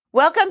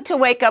Welcome to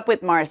Wake Up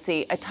with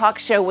Marcy, a talk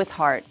show with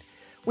heart.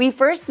 We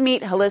first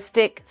meet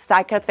holistic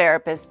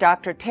psychotherapist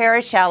Dr.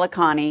 Tara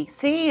Chalakani,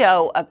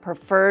 CEO of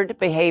Preferred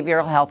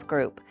Behavioral Health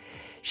Group.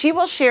 She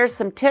will share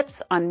some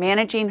tips on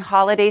managing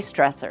holiday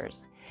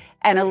stressors.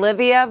 And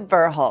Olivia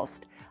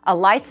Verhulst, a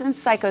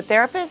licensed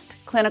psychotherapist,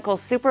 clinical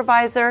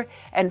supervisor,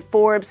 and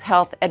Forbes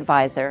Health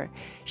advisor.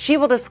 She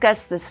will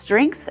discuss the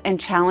strengths and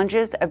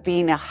challenges of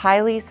being a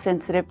highly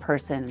sensitive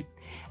person.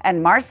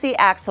 And Marcy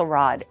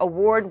Axelrod,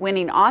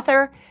 award-winning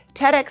author,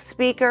 TEDx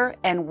speaker,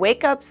 and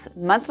Wake Up's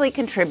monthly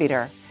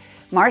contributor.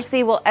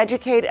 Marcy will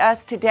educate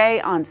us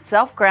today on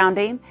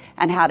self-grounding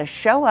and how to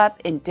show up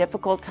in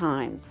difficult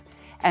times.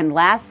 And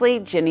lastly,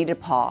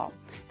 DePaul,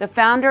 the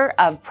founder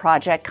of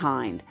Project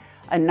Kind,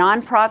 a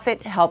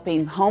nonprofit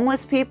helping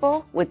homeless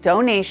people with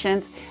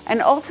donations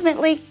and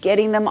ultimately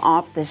getting them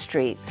off the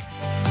street.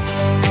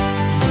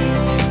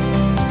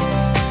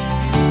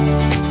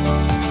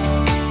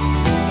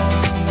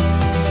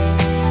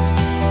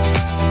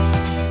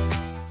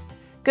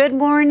 Good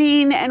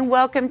morning and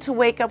welcome to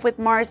Wake Up with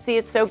Marcy.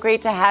 It's so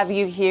great to have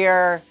you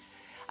here.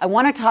 I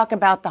want to talk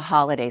about the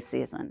holiday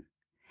season.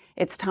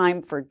 It's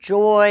time for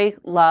joy,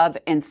 love,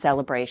 and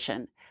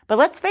celebration. But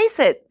let's face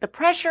it, the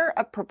pressure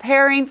of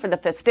preparing for the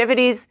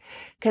festivities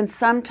can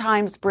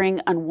sometimes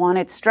bring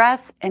unwanted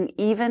stress and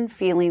even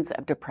feelings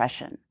of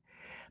depression.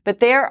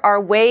 But there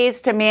are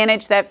ways to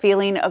manage that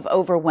feeling of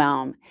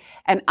overwhelm.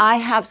 And I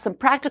have some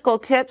practical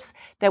tips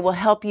that will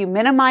help you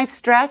minimize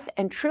stress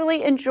and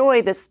truly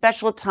enjoy this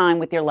special time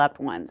with your loved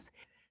ones.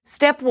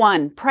 Step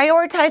 1,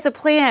 prioritize a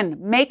plan,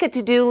 make a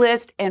to-do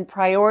list, and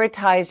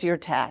prioritize your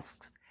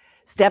tasks.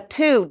 Step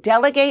 2,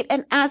 delegate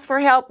and ask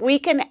for help. We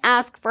can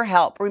ask for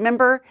help.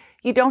 Remember,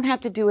 you don't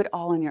have to do it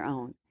all on your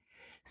own.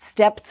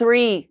 Step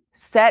 3,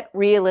 set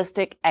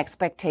realistic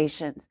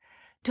expectations.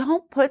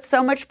 Don't put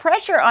so much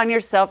pressure on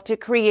yourself to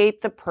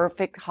create the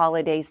perfect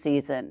holiday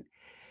season.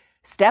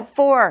 Step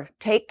 4,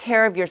 take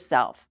care of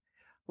yourself.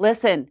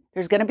 Listen,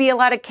 there's going to be a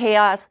lot of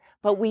chaos,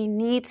 but we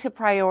need to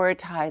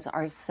prioritize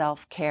our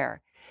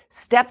self-care.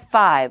 Step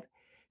 5,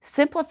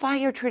 simplify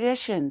your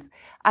traditions.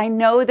 I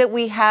know that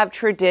we have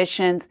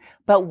traditions,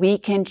 but we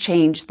can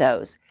change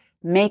those.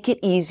 Make it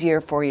easier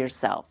for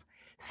yourself.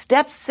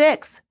 Step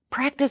 6,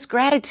 practice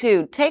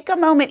gratitude. Take a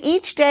moment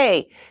each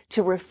day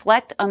to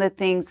reflect on the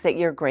things that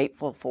you're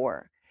grateful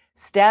for.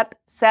 Step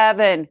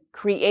 7,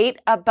 create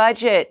a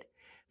budget.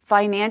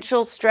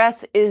 Financial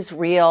stress is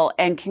real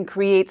and can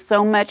create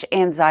so much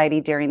anxiety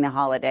during the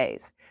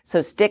holidays.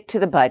 So stick to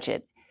the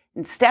budget.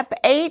 And step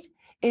 8,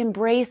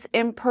 embrace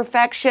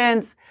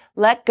imperfections.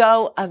 Let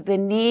go of the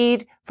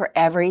need for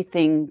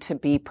everything to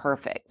be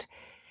perfect.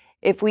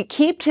 If we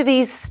keep to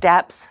these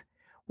steps,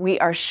 we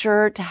are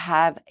sure to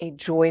have a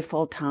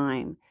joyful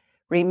time.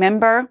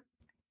 Remember,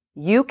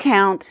 you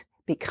count,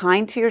 be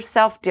kind to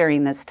yourself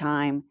during this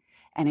time,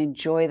 and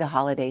enjoy the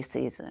holiday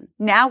season.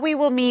 Now we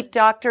will meet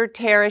Dr.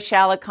 Tara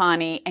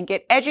Chalakani and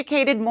get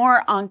educated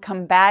more on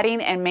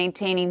combating and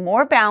maintaining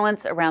more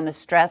balance around the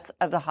stress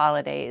of the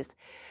holidays.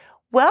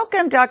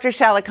 Welcome, Dr.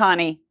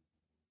 Chalakani.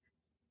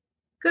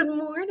 Good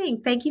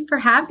morning. Thank you for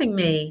having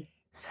me.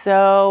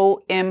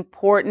 So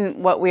important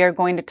what we are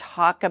going to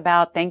talk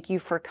about. Thank you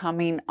for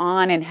coming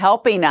on and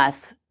helping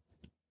us.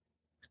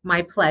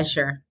 My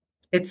pleasure.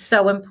 It's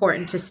so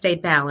important to stay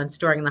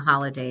balanced during the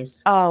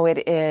holidays. Oh,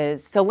 it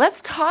is. So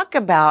let's talk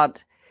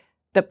about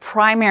the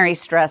primary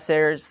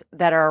stressors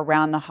that are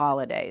around the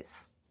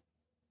holidays.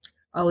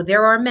 Oh,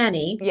 there are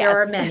many. Yes.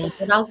 There are many,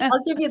 but I'll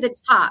give you the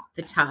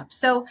top.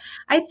 So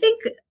I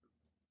think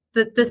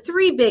the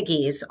three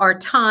biggies are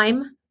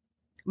time,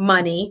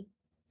 money,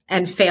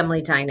 and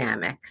family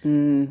dynamics.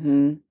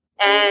 Mm-hmm.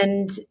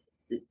 And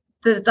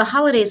the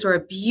holidays are a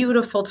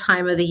beautiful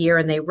time of the year,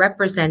 and they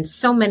represent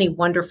so many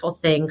wonderful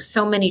things,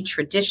 so many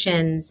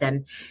traditions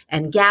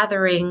and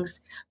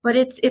gatherings. But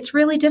it's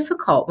really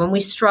difficult when we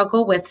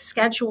struggle with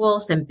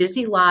schedules and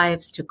busy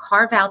lives to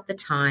carve out the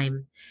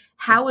time.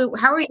 How are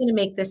we going to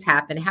make this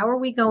happen? How are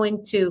we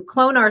going to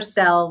clone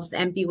ourselves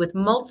and be with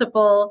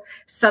multiple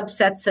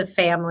subsets of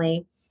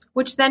family,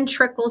 which then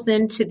trickles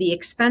into the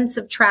expense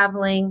of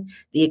traveling,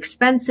 the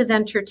expense of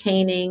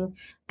entertaining,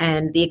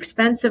 and the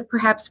expense of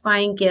perhaps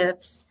buying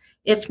gifts,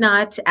 if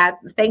not at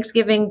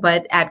Thanksgiving,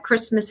 but at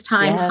Christmas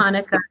time, yes.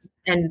 Hanukkah,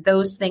 and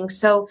those things.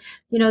 So,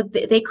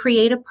 they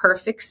create a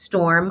perfect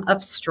storm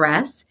of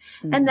stress.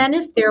 Mm-hmm. And then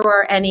if there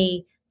are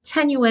any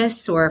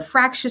tenuous or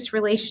fractious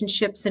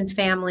relationships in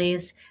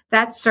families,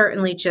 that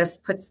certainly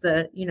just puts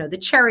the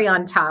cherry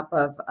on top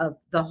of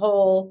the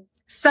whole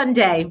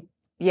Sunday.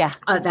 Yeah.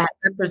 That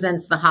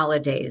represents the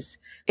holidays.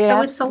 It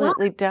so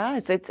absolutely it's a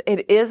lot. Does.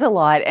 It is a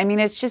lot. I mean,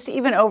 it's just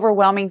even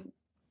overwhelming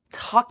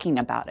talking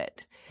about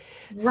it.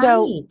 Right.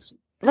 So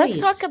let's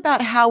talk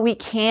about how we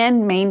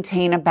can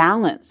maintain a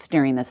balance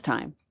during this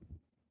time.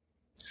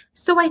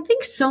 So I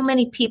think so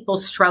many people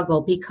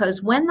struggle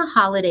because when the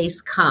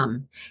holidays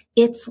come,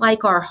 it's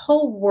like our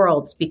whole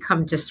worlds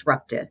become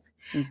disruptive.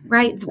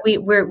 right?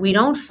 We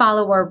don't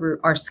follow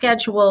our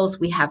schedules.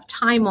 We have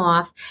time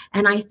off.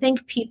 And I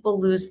think people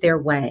lose their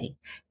way.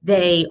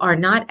 They are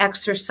not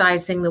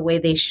exercising the way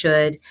they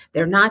should.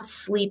 They're not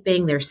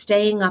sleeping. They're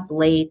staying up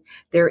late.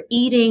 They're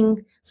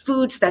eating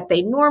foods that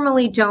they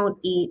normally don't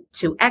eat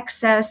to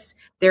excess.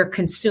 They're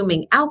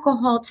consuming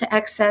alcohol to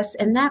excess.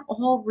 And that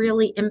all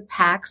really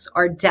impacts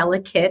our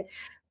delicate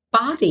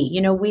body.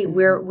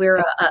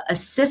 We're a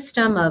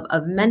system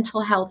of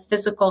mental health,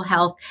 physical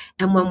health.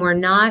 And when we're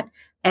not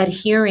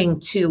adhering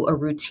to a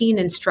routine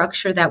and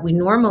structure that we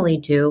normally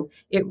do,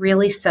 it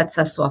really sets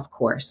us off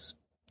course.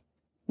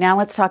 Now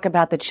let's talk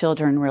about the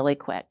children really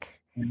quick.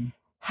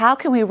 How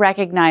can we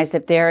recognize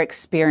if they're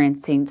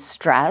experiencing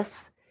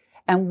stress,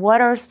 and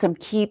what are some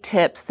key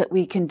tips that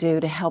we can do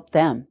to help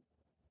them?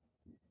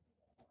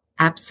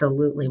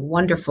 Absolutely.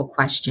 Wonderful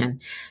question.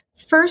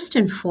 First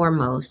and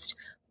foremost,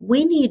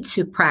 we need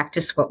to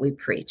practice what we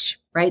preach,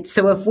 right?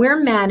 So if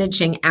we're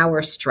managing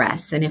our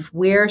stress and if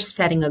we're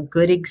setting a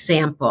good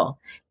example,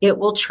 it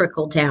will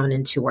trickle down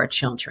into our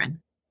children.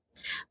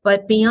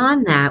 But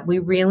beyond that, we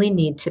really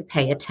need to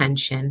pay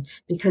attention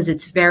because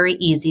it's very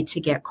easy to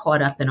get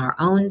caught up in our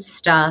own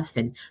stuff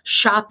and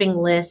shopping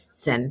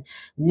lists and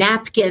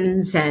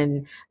napkins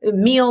and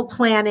meal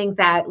planning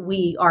that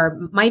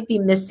might be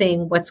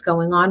missing what's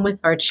going on with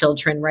our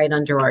children right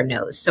under our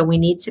nose. So we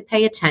need to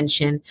pay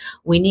attention.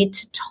 We need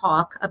to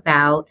talk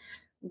about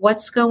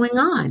what's going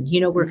on.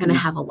 We're going to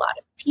have a lot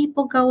of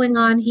people going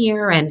on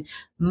here, and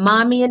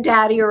mommy and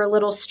daddy are a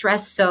little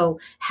stressed.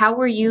 So how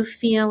are you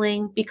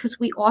feeling? Because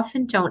we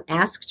often don't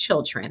ask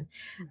children.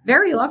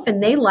 Very often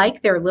they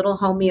like their little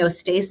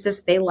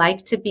homeostasis. They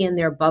like to be in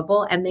their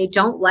bubble, and they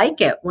don't like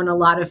it when a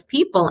lot of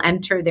people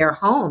enter their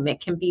home.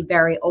 It can be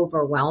very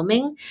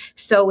overwhelming.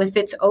 So if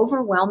it's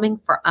overwhelming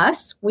for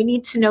us, we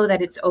need to know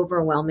that it's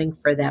overwhelming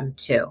for them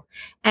too.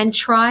 And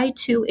try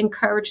to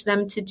encourage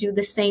them to do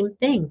the same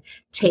thing.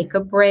 Take a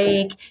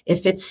break.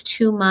 If it's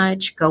too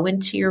much, go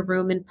into your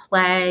room and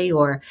play,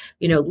 or,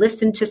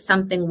 listen to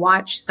something,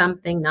 watch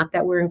something. Not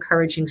that we're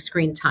encouraging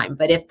screen time,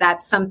 but if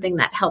that's something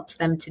that helps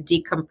them to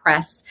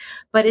decompress.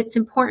 But it's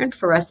important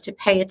for us to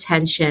pay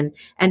attention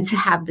and to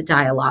have the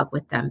dialogue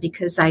with them,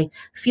 because I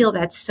feel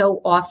that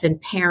so often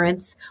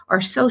parents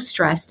are so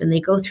stressed and they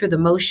go through the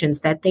motions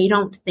that they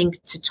don't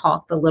think to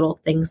talk the little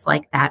things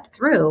like that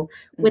through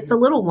with the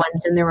little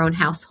ones in their own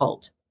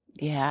household.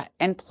 Yeah.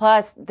 And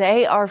plus,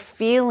 they are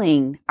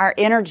feeling our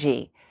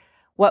energy,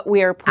 what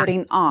we are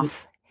putting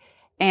off.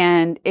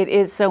 And it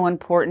is so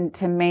important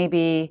to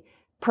maybe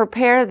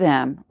prepare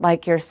them,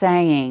 like you're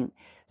saying,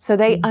 so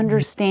they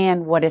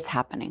understand what is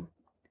happening.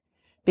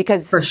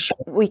 Because For sure.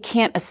 we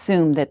can't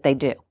assume that they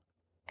do,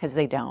 because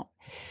they don't.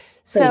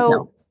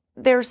 So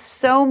there's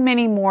so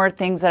many more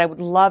things that I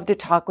would love to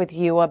talk with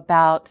you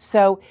about.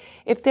 So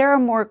if there are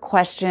more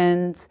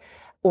questions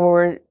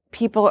or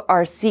people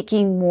are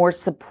seeking more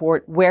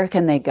support, where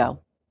can they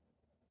go?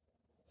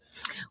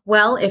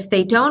 Well, if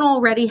they don't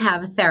already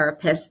have a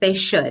therapist, they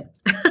should.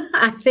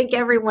 I think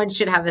everyone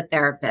should have a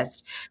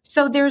therapist.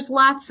 So there's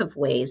lots of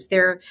ways.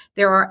 There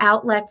are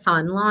outlets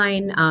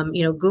online.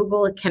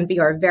 Google can be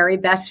our very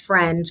best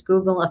friend.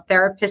 Google a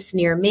therapist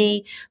near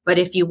me. But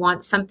if you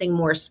want something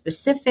more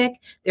specific,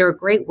 there are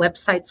great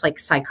websites like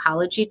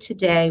Psychology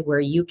Today, where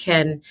you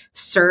can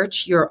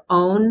search your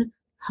own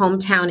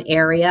hometown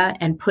area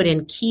and put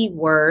in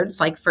keywords.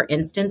 Like, for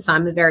instance,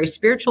 I'm a very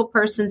spiritual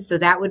person, so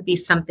that would be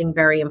something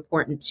very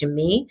important to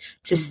me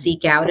to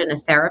seek out in a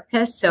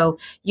therapist. So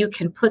you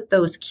can put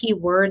those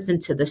keywords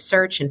into the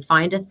search and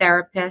find a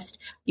therapist.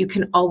 You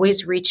can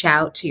always reach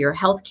out to your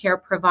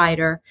healthcare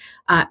provider,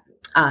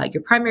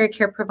 your primary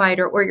care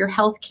provider, or your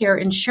healthcare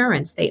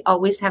insurance. They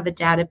always have a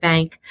data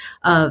bank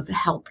of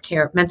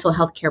mental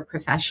health care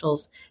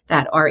professionals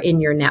that are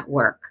in your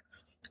network.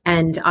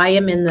 And I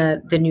am in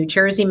the New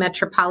Jersey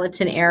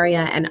metropolitan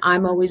area, and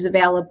I'm always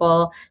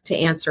available to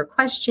answer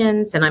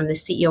questions. And I'm the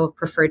CEO of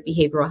Preferred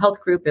Behavioral Health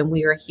Group, and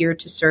we are here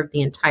to serve the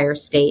entire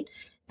state.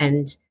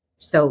 And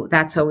so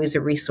that's always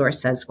a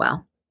resource as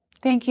well.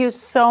 Thank you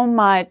so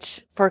much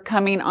for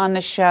coming on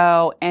the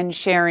show and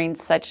sharing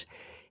such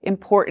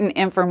important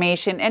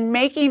information and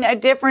making a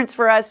difference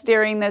for us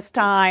during this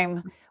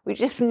time. We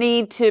just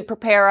need to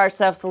prepare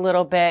ourselves a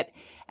little bit,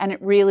 and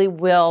it really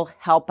will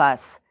help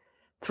us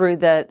through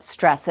the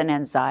stress and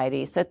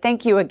anxiety. So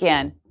thank you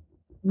again.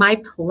 My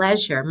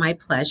pleasure. My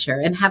pleasure.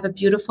 And have a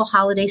beautiful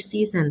holiday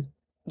season.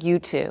 You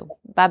too.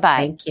 Bye-bye.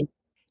 Thank you.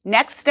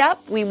 Next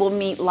up, we will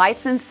meet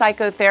licensed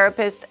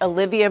psychotherapist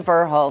Olivia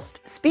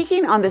Verhulst,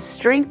 speaking on the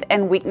strength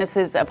and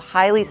weaknesses of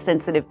highly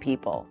sensitive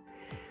people.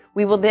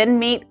 We will then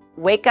meet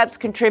Wake Up's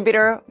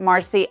contributor,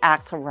 Marcy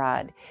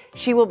Axelrod.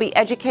 She will be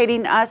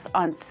educating us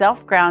on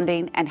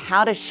self-grounding and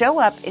how to show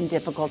up in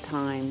difficult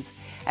times.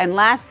 And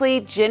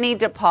lastly, Jenny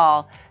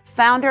DePaul,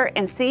 founder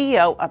and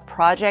CEO of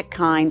Project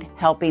Kind,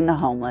 helping the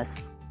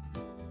homeless.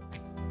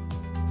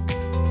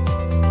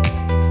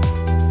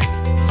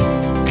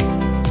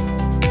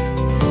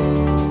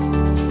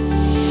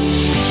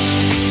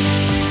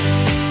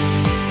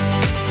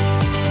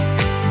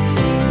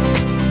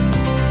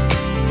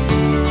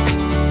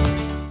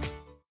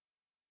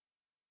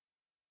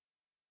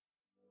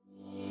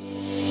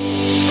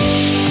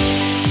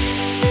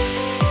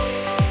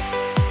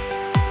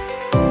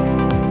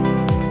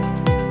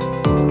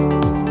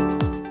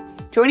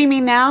 Joining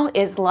me now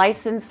is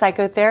licensed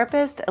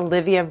psychotherapist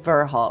Olivia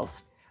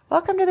Verhulst.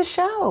 Welcome to the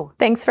show.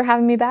 Thanks for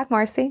having me back,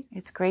 Marcy.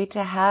 It's great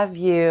to have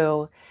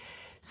you.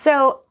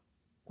 So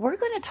we're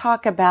going to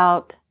talk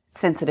about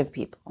sensitive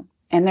people.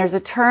 And there's a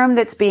term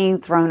that's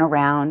being thrown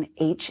around,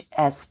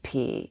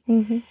 HSP.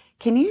 Mm-hmm.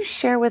 Can you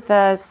share with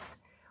us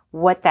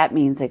what that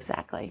means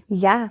exactly?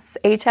 Yes.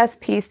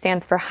 HSP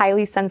stands for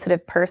highly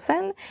sensitive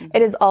person. Mm-hmm.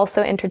 It is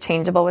also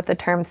interchangeable with the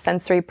term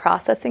sensory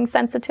processing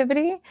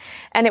sensitivity.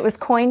 And it was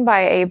coined by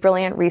a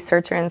brilliant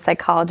researcher and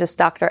psychologist,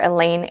 Dr.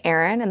 Elaine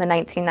Aron, in the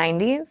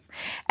 1990s.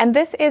 And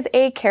this is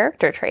a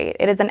character trait.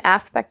 It is an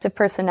aspect of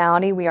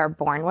personality we are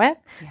born with,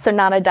 so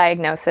not a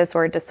diagnosis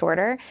or a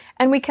disorder.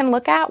 And we can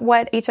look at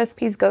what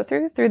HSPs go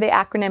through the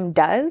acronym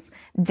DOES,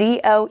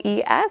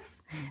 DOES.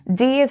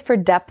 D is for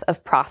depth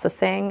of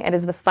processing. It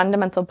is the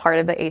fundamental part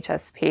of the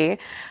HSP,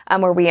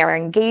 where we are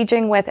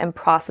engaging with and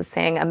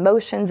processing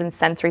emotions and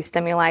sensory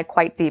stimuli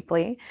quite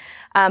deeply.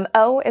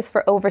 O is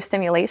for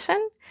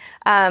overstimulation.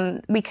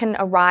 We can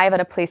arrive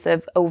at a place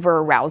of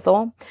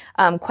over-arousal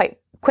quite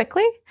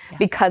quickly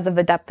because of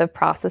the depth of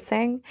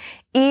processing.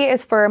 E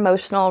is for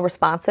emotional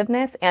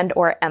responsiveness and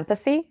or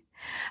empathy.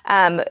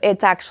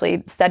 It's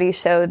actually, studies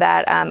show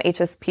that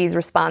HSPs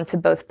respond to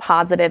both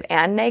positive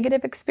and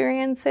negative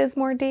experiences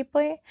more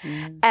deeply.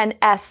 Mm. And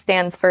S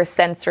stands for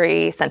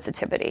sensory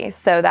sensitivity.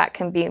 So that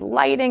can be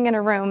lighting in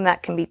a room,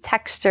 that can be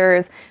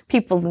textures,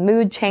 people's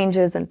mood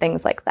changes, and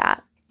things like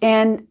that.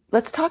 And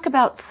let's talk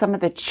about some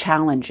of the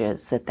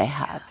challenges that they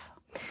have.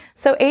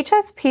 So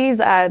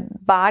HSPs'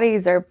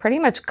 bodies are pretty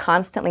much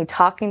constantly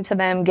talking to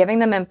them, giving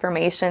them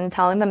information,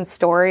 telling them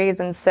stories.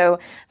 And so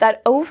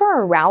that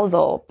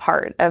over-arousal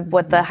part of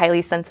what the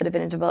highly sensitive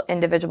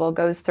individual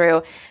goes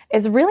through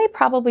is really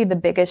probably the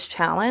biggest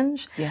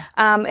challenge. Yeah.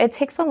 It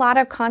takes a lot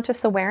of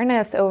conscious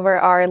awareness over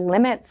our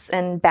limits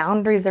and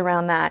boundaries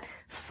around that.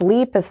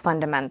 Sleep is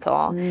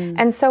fundamental. Mm.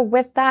 And so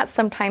with that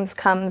sometimes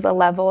comes a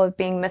level of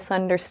being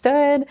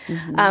misunderstood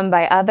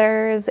by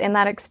others in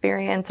that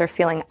experience or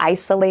feeling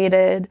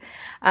isolated.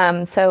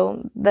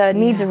 So the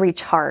need to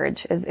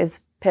recharge is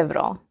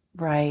pivotal.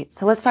 Right.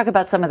 So let's talk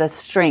about some of the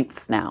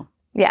strengths now.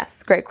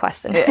 Yes, great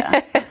question.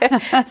 Yeah.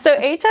 So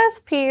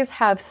HSPs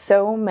have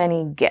so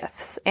many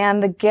gifts,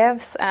 and the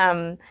gifts,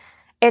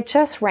 it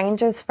just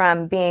ranges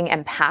from being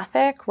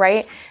empathic,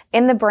 right?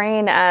 In the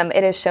brain,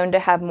 it is shown to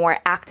have more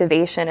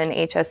activation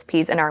in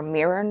HSPs in our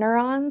mirror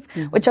neurons,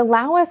 which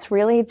allow us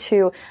really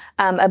to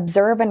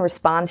observe and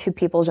respond to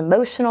people's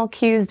emotional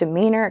cues,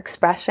 demeanor,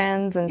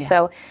 expressions. And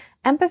so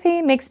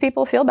empathy makes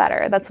people feel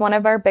better. That's one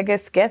of our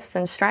biggest gifts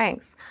and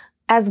strengths.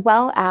 As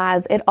well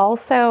as it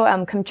also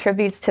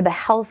contributes to the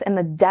health and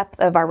the depth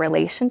of our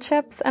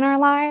relationships in our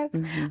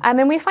lives.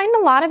 And we find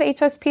a lot of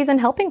HSPs in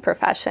helping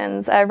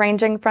professions,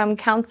 ranging from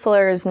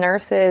counselors,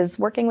 nurses,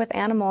 working with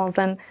animals,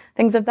 and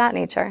things of that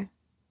nature.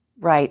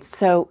 Right.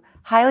 So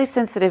highly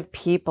sensitive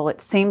people, it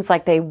seems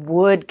like they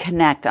would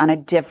connect on a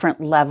different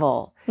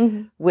level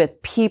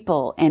with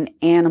people and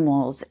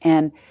animals.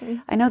 And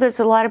I know there's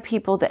a lot of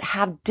people that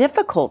have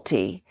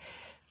difficulty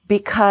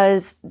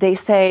because they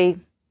say,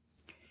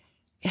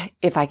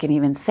 if I can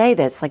even say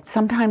this, like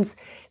sometimes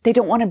they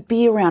don't want to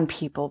be around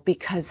people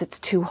because it's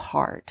too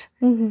hard.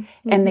 And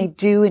they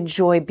do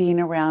enjoy being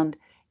around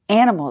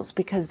animals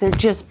because they're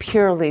just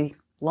purely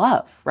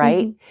love,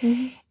 right?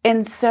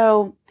 And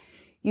so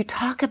you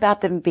talk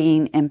about them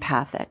being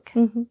empathic.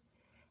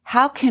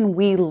 How can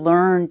we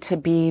learn to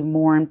be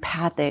more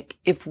empathic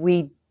if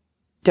we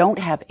don't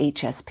have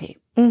HSP?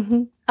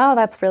 Oh,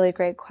 that's really a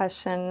great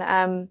question.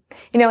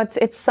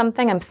 It's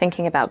something I'm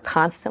thinking about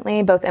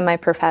constantly, both in my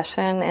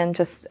profession and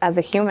just as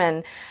a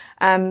human.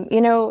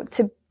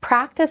 To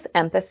practice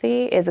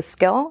empathy is a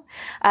skill.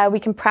 We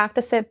can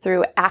practice it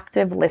through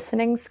active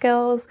listening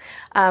skills.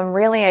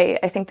 I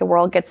think the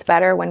world gets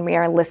better when we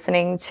are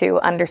listening to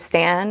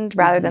understand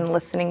rather than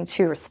listening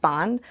to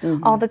respond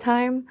all the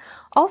time.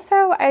 Also,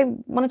 I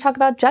want to talk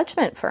about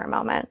judgment for a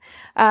moment.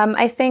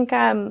 I think,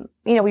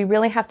 we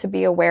really have to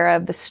be aware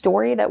of the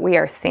story that we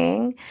are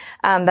seeing,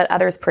 that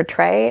others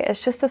portray is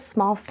just a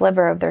small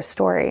sliver of their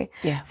story.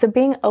 Yeah. So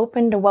being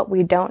open to what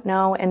we don't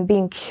know and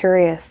being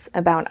curious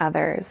about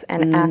others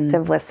and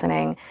active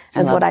listening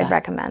is what I'd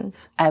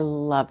recommend. I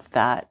love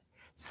that.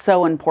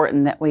 So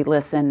important that we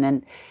listen.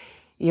 And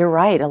you're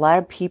right. A lot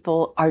of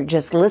people are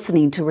just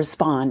listening to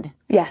respond.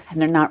 Yes. And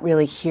they're not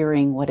really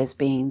hearing what is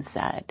being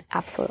said.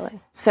 Absolutely.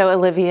 So,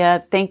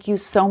 Olivia, thank you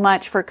so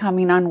much for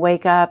coming on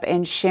Wake Up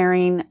and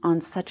sharing on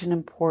such an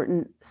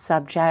important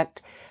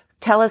subject.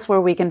 Tell us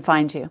where we can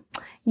find you.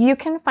 You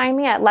can find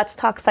me at Let's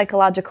Talk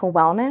Psychological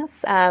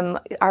Wellness.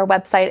 Our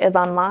website is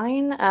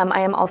online. I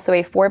am also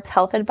a Forbes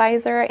Health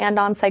Advisor and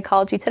on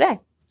Psychology Today.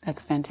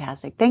 That's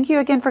fantastic. Thank you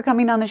again for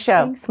coming on the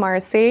show. Thanks,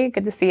 Marcy.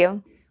 Good to see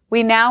you.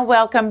 We now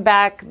welcome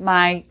back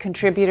my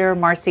contributor,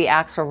 Marcy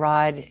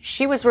Axelrod.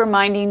 She was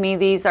reminding me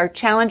these are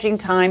challenging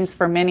times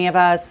for many of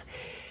us.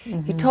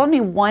 You told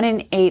me 1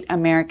 in 8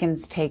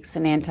 Americans takes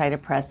an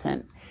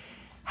antidepressant.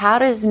 How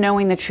does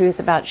knowing the truth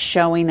about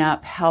showing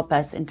up help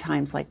us in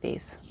times like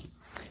these?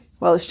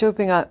 Well,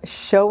 showing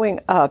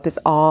up is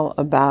all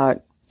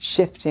about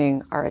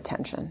shifting our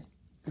attention.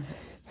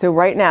 So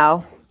right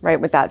now, right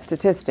with that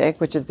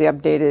statistic, which is the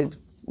updated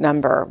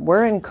number,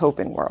 we're in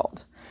coping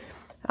world.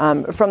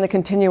 From the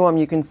continuum,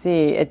 you can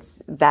see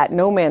it's that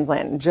no man's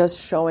land just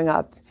showing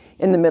up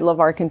in the middle of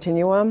our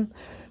continuum.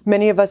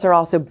 Many of us are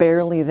also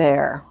barely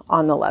there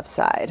on the left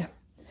side.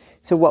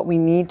 So what we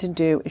need to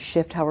do is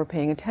shift how we're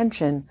paying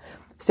attention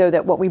so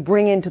that what we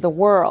bring into the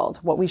world,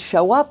 what we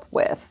show up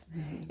with,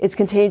 is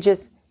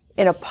contagious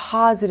in a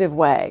positive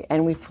way,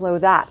 and we flow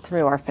that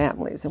through our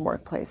families and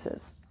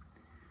workplaces.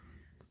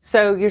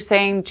 So you're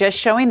saying just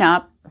showing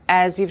up,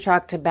 as you've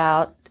talked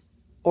about,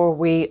 or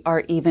we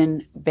are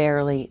even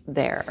barely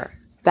there.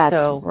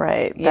 That's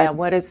right. Yeah,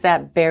 what is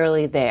that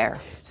barely there?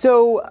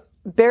 So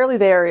barely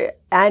there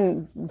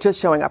and just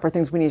showing up are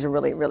things we need to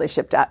really, really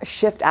shift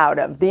out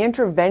of. The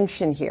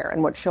intervention here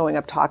and what showing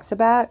up talks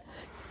about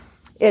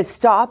is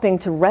stopping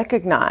to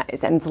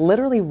recognize, and it's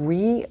literally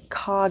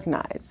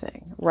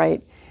recognizing,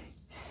 right?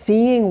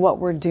 Seeing what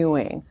we're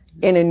doing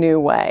in a new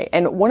way.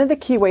 And one of the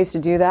key ways to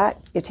do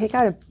that, you take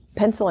out a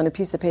pencil and a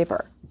piece of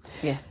paper.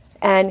 Yeah.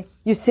 And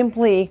you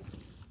simply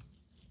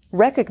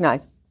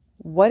recognize,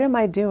 what am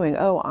I doing?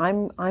 Oh,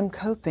 I'm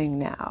coping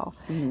now.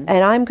 And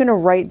I'm going to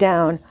write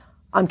down,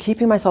 I'm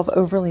keeping myself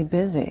overly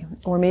busy,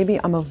 or maybe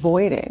I'm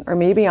avoiding, or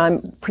maybe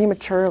I'm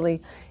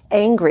prematurely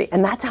angry,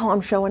 and that's how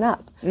I'm showing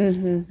up.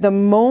 The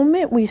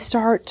moment we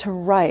start to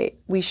write,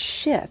 we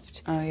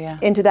shift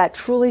into that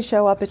truly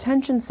show up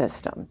attention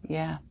system.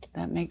 Yeah,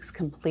 that makes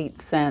complete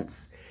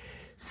sense.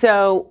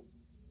 So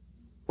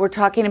we're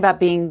talking about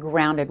being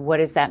grounded. What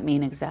does that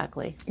mean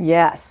exactly?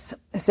 Yes.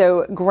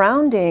 So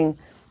grounding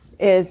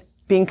is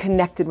being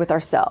connected with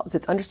ourselves.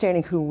 It's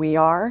understanding who we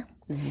are.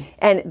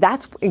 And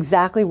that's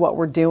exactly what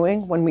we're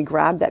doing when we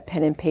grab that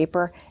pen and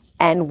paper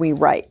and we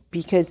write,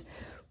 because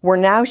we're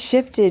now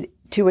shifted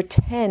to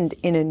attend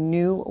in a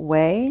new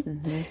way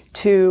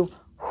to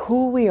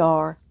who we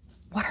are,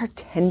 what our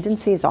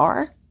tendencies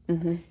are.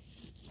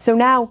 So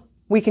now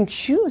we can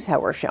choose how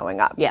we're showing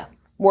up. Yeah.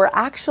 We're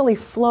actually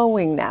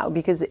flowing now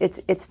because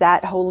it's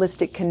that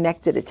holistic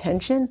connected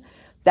attention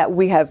that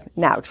we have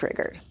now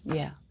triggered.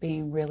 Yeah,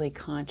 being really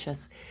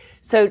conscious.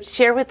 So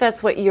share with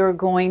us what you're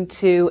going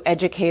to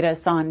educate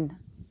us on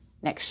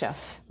next show.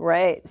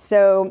 Right.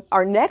 So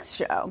our next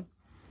show,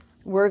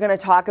 we're going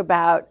to talk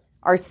about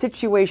our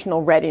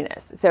situational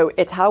readiness. So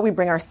it's how we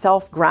bring our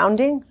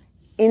self-grounding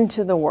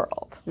into the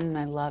world.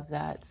 I love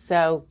that.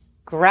 So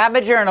grab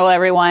a journal,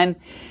 everyone.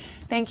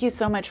 Thank you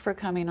so much for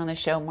coming on the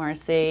show,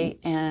 Marcy,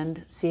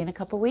 and see you in a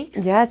couple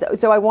weeks. Yes.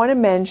 So I want to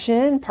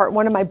mention part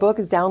 1 of my book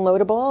is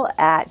downloadable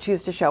at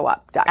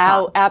choosetoshow.up.com.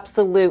 Oh,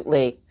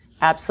 absolutely.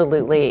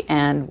 Absolutely.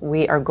 And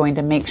we are going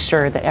to make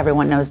sure that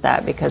everyone knows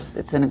that because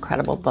it's an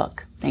incredible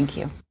book. Thank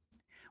you.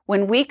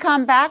 When we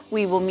come back,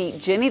 we will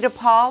meet Jenny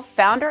DePaul,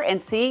 founder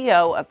and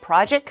CEO of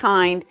Project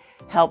Kind,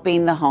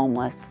 helping the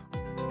homeless.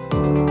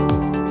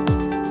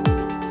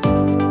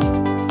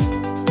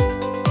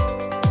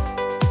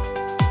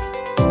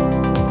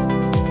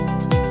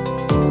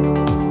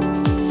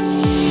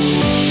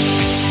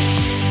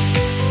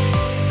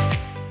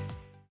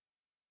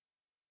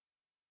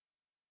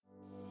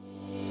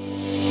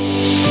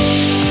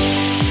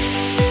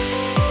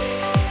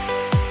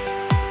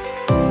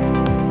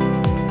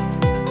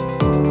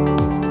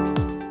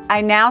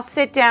 I now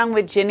sit down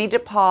with Jenny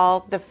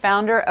DePaul, the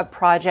founder of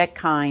Project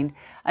Kind,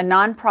 a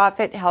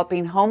nonprofit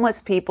helping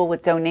homeless people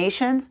with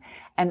donations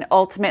and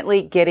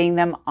ultimately getting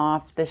them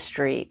off the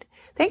street.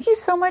 Thank you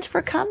so much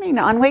for coming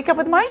on Wake Up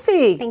with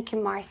Marcy. Thank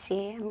you,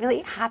 Marcy. I'm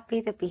really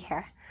happy to be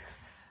here.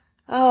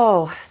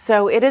 Oh,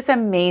 so it is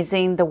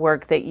amazing the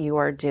work that you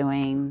are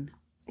doing.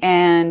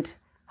 And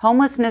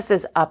homelessness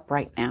is up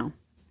right now.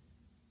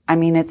 I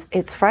mean,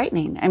 it's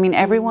frightening. I mean,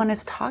 everyone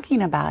is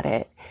talking about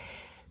it.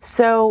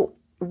 So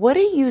what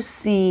are you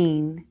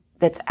seeing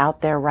that's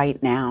out there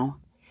right now?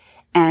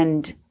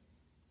 And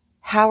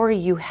how are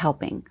you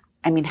helping?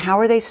 I mean, how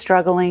are they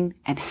struggling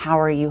and how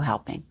are you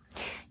helping?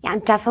 Yeah, I'm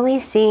definitely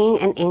seeing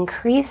an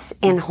increase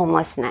in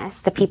homelessness.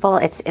 The people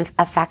it's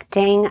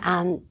affecting,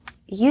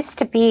 used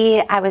to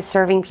be I was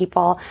serving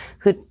people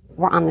who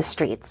were on the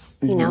streets,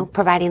 you know,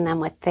 providing them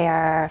with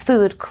their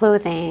food,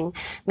 clothing,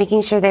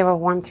 making sure they were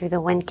warm through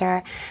the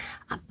winter.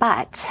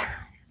 But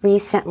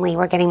recently,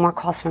 we're getting more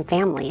calls from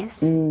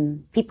families,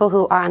 people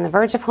who are on the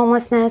verge of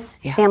homelessness,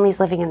 families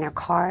living in their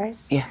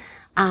cars. Yeah.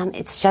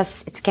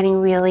 It's getting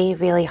really,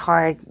 really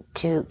hard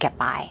to get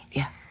by.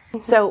 Yeah.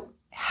 So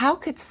how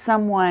could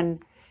someone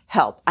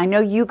help? I know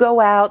you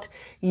go out,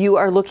 you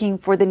are looking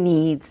for the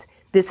needs.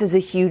 This is a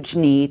huge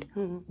need.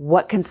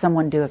 What can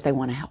someone do if they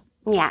want to help?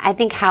 Yeah, I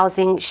think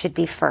housing should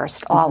be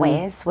first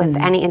always with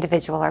any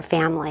individual or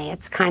family.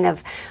 It's kind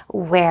of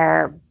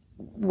where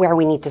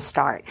we need to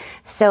start.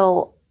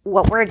 So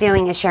what we're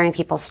doing is sharing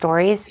people's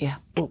stories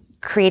and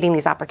creating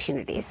these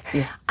opportunities.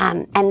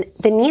 And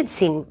the needs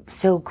seem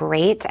so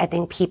great. I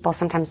think people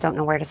sometimes don't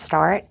know where to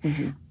start.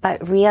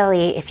 But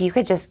really, if you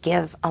could just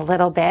give a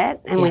little bit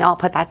and we all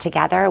put that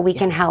together, we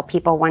can help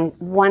people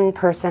one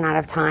person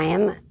at a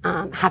time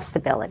have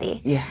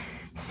stability.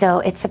 So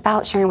it's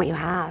about sharing what you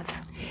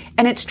have.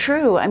 And it's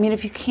true. I mean,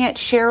 if you can't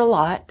share a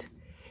lot,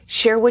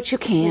 share what you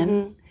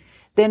can,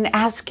 then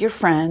ask your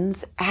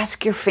friends,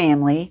 ask your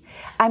family.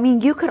 I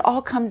mean, you could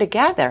all come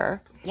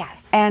together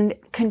and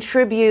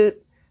contribute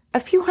a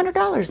few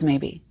 $100s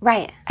maybe.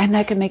 Right. And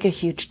that could make a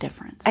huge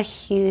difference. A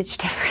huge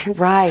difference.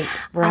 Right.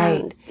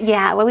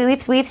 Yeah. Well,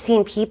 we've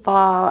seen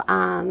people,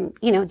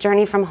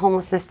 journey from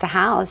homelessness to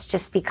house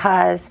just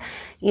because,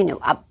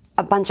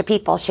 a bunch of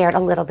people shared a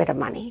little bit of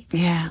money.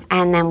 Yeah.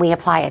 And then we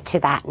apply it to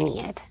that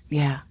need.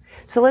 Yeah.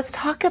 So let's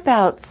talk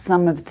about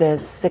some of the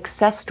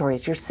success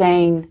stories. You're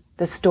saying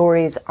the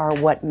stories are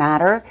what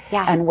matter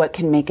and what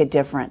can make a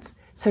difference.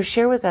 So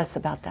share with us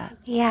about that.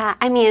 Yeah,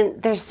 I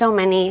mean, there's so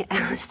many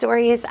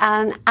stories.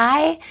 When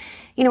I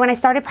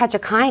started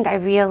Project Kind, I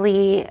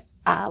really,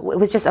 it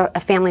was just a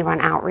family-run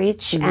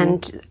outreach,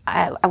 and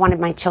I wanted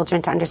my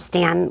children to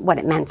understand what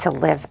it meant to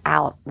live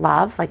out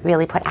love, like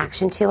really put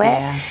action to it.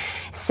 Yeah.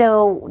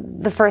 So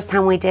the first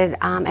time we did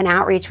an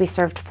outreach, we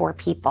served 4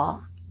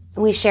 people.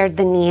 We shared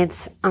the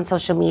needs on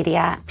social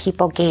media.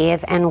 People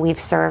gave, and we've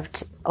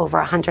served over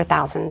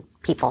 100,000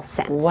 people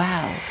since.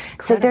 Wow.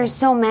 Incredible. So there's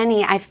so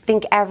many. I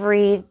think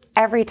every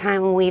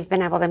time we've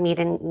been able to meet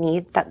a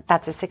need,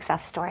 that's a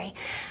success story.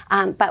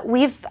 But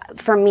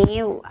for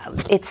me,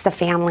 it's the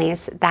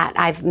families that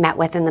I've met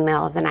with in the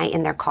middle of the night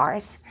in their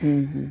cars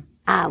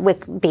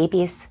with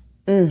babies.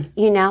 And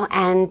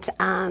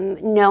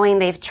knowing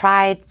they've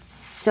tried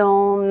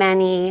so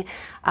many,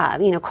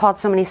 called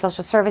so many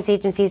social service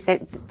agencies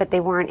but they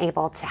weren't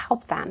able to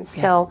help them. Yeah.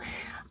 So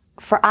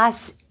for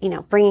us,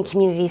 bringing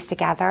communities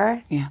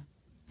together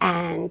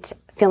and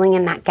filling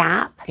in that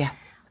gap. Yeah.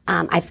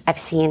 I've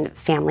seen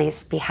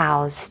families be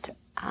housed,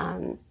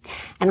 and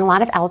a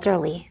lot of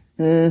elderly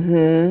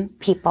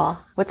people.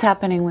 What's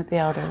happening with the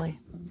elderly?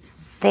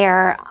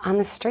 They're on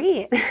the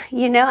street.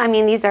 I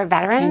mean, these are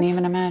veterans. Can't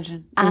even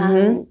imagine.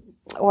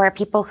 Or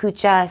people who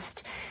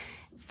just,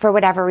 for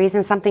whatever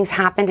reason, something's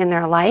happened in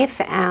their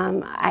life.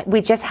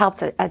 We just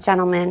helped a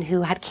gentleman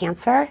who had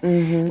cancer,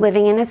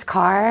 living in his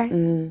car,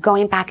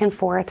 going back and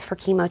forth for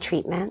chemo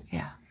treatment.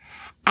 Yeah.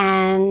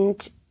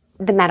 And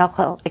the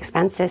medical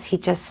expenses,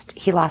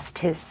 he lost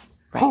his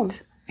home.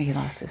 He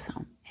lost his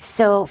home.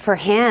 So for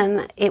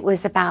him, it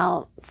was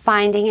about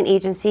finding an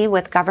agency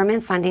with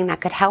government funding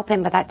that could help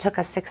him, but that took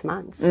us 6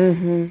 months.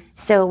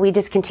 So we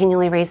just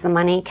continually raised the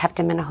money, kept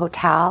him in a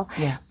hotel,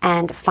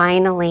 and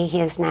finally he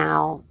is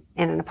now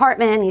in an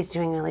apartment. He's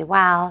doing really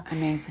well.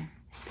 Amazing.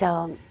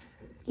 So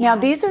now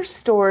these are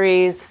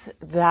stories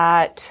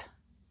that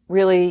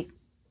really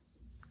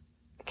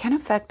can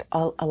affect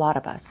a lot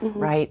of us,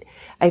 right?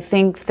 I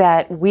think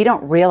that we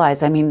don't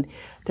realize, I mean,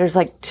 there's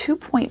like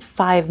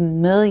 2.5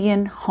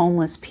 million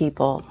homeless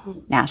people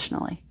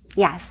nationally.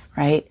 Yes.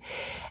 Right?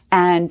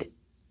 And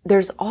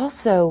there's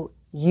also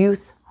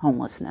youth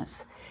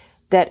homelessness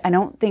that I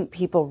don't think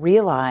people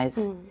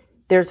realize.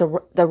 There's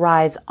the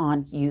rise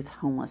on youth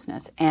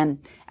homelessness. And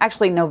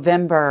actually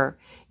November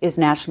is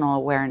National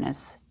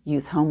Awareness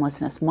Youth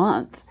Homelessness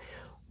Month.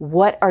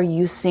 What are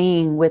you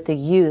seeing with the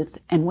youth?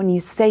 And when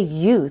you say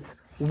youth,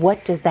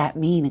 what does that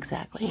mean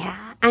exactly?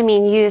 Yeah, I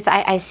mean, youth,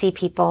 I see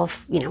people,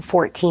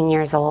 14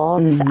 years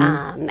old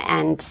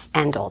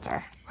and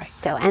older. Right.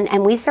 So,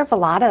 and we serve a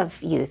lot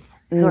of youth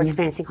who are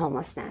experiencing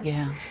homelessness.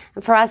 Yeah.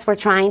 And for us, we're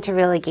trying to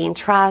really gain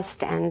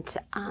trust and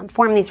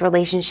form these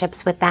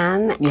relationships with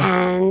them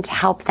and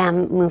help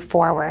them move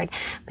forward.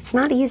 It's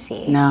not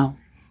easy. No.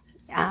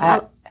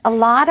 A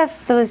lot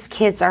of those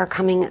kids are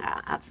coming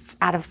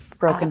out of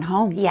broken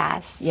homes.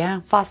 Yes.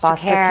 Yeah. Foster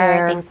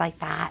care, things like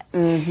that.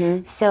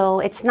 So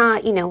it's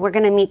not, we're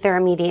going to meet their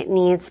immediate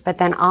needs, but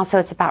then also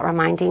it's about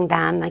reminding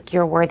them, like,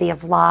 you're worthy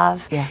of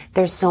love. Yeah.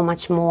 There's so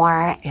much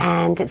more.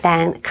 Yeah. And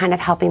then kind of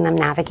helping them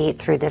navigate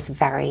through this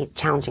very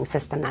challenging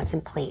system that's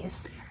in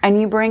place. And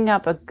you bring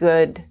up a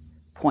good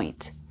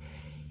point,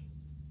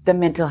 the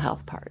mental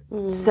health part.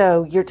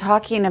 So you're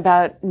talking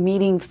about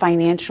meeting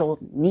financial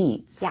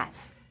needs.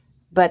 Yes.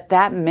 But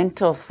that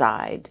mental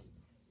side,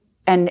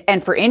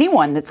 and for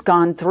anyone that's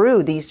gone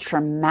through these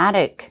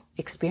traumatic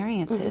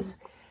experiences,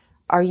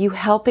 are you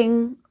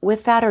helping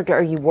with that, or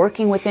are you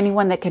working with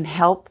anyone that can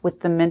help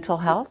with the mental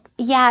health?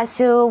 Yeah,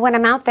 so when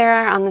I'm out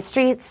there on the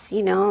streets,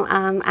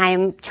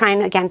 I'm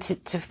trying, again,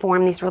 to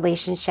form these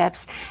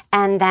relationships.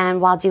 And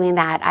then while doing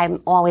that,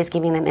 I'm always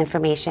giving them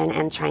information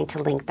and trying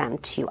to link them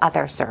to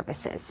other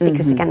services.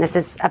 Because, again, this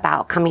is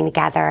about coming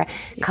together,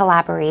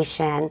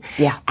 collaboration,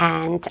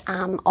 and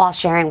all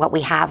sharing what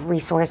we have,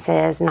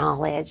 resources,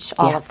 knowledge,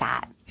 all of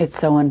that. It's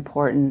so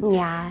important.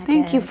 Yeah.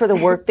 Thank you for the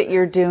work that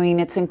you're doing.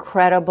 It's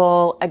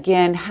incredible.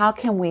 Again, how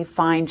can we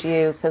find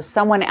you so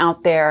someone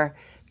out there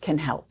can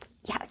help?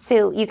 Yeah,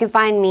 so you can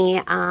find me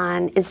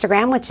on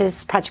Instagram, which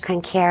is Project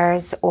Kind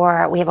Cares,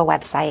 or we have a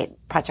website,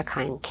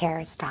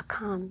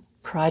 projectkindcares.com.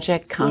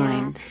 Project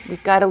Kind. Yeah.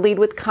 We've got to lead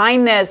with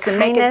kindness and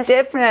make a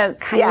difference.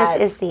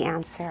 Kindness is the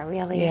answer,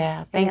 really.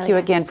 Yeah. Thank you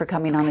again for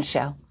coming on the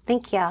show.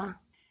 Thank you.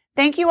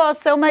 Thank you all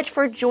so much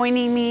for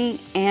joining me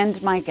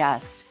and my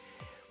guests.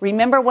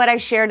 Remember what I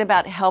shared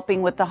about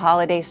helping with the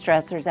holiday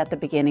stressors at the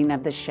beginning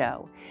of the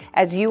show.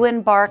 As you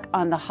embark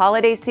on the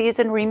holiday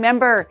season,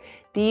 remember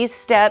these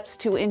steps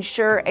to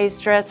ensure a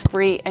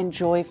stress-free and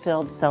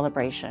joy-filled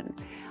celebration.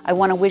 I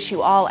want to wish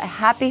you all a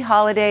happy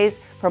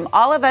holidays from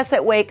all of us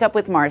at Wake Up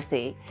with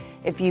Marcy.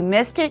 If you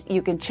missed it,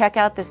 you can check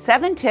out the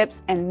 7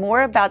 tips and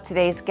more about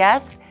today's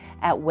guest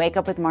at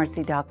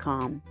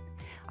wakeupwithmarcy.com.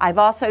 I've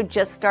also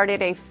just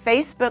started a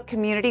Facebook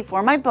community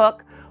for my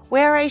book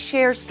where I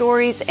share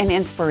stories and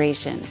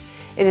inspiration.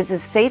 It is a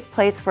safe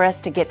place for us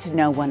to get to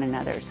know one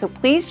another. So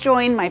please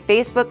join my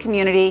Facebook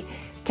community,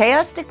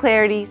 Chaos to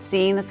Clarity,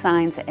 Seeing the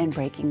Signs and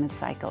Breaking the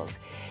Cycles.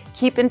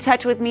 Keep in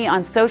touch with me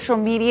on social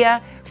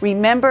media.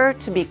 Remember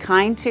to be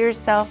kind to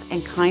yourself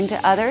and kind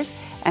to others,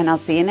 and I'll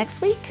see you next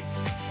week.